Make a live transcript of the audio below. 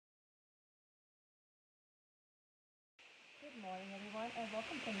Good morning, everyone, and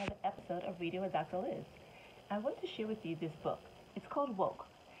welcome to another episode of Reading with Dr. Liz. I want to share with you this book. It's called Woke,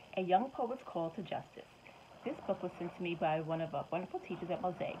 A Young Poet's Call to Justice. This book was sent to me by one of our wonderful teachers at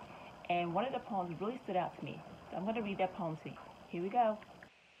Mosaic, and one of the poems really stood out to me. So I'm going to read that poem to you. Here we go.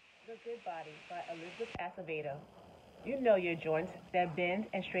 The Good Body by Elizabeth Acevedo. You know your joints that bend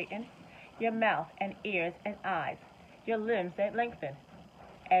and straighten, your mouth and ears and eyes, your limbs that lengthen.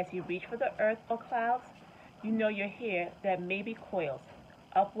 As you reach for the earth or clouds, you know your hair that maybe coils,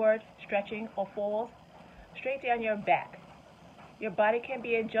 upward, stretching, or falls, straight down your back. Your body can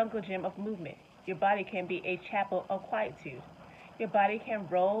be a jungle gym of movement. Your body can be a chapel of quietude. Your body can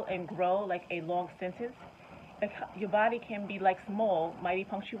roll and grow like a long sentence. Your body can be like small, mighty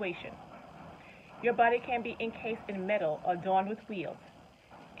punctuation. Your body can be encased in metal or adorned with wheels,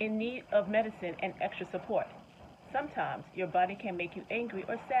 in need of medicine and extra support. Sometimes your body can make you angry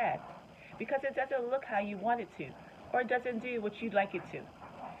or sad because it doesn't look how you want it to, or it doesn't do what you'd like it to,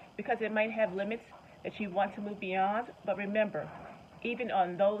 because it might have limits that you want to move beyond. But remember, even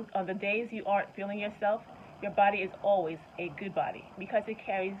on the days you aren't feeling yourself, your body is always a good body because it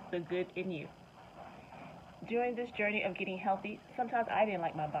carries the good in you. During this journey of getting healthy, sometimes I didn't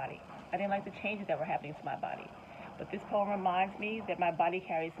like my body. I didn't like the changes that were happening to my body. But this poem reminds me that my body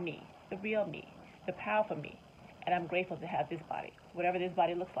carries me, the real me, the powerful me, and I'm grateful to have this body, whatever this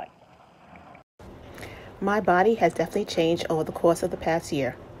body looks like. My body has definitely changed over the course of the past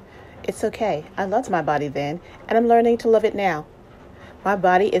year. It's okay. I loved my body then, and I'm learning to love it now. My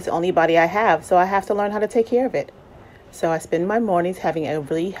body is the only body I have, so I have to learn how to take care of it. So I spend my mornings having a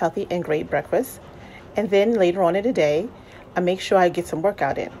really healthy and great breakfast, and then later on in the day, I make sure I get some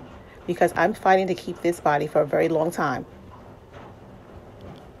workout in, because I'm fighting to keep this body for a very long time.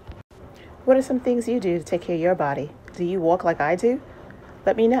 What are some things you do to take care of your body? Do you walk like I do?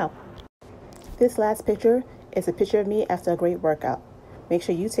 Let me know. This last picture is a picture of me after a great workout. Make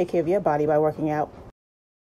sure you take care of your body by working out.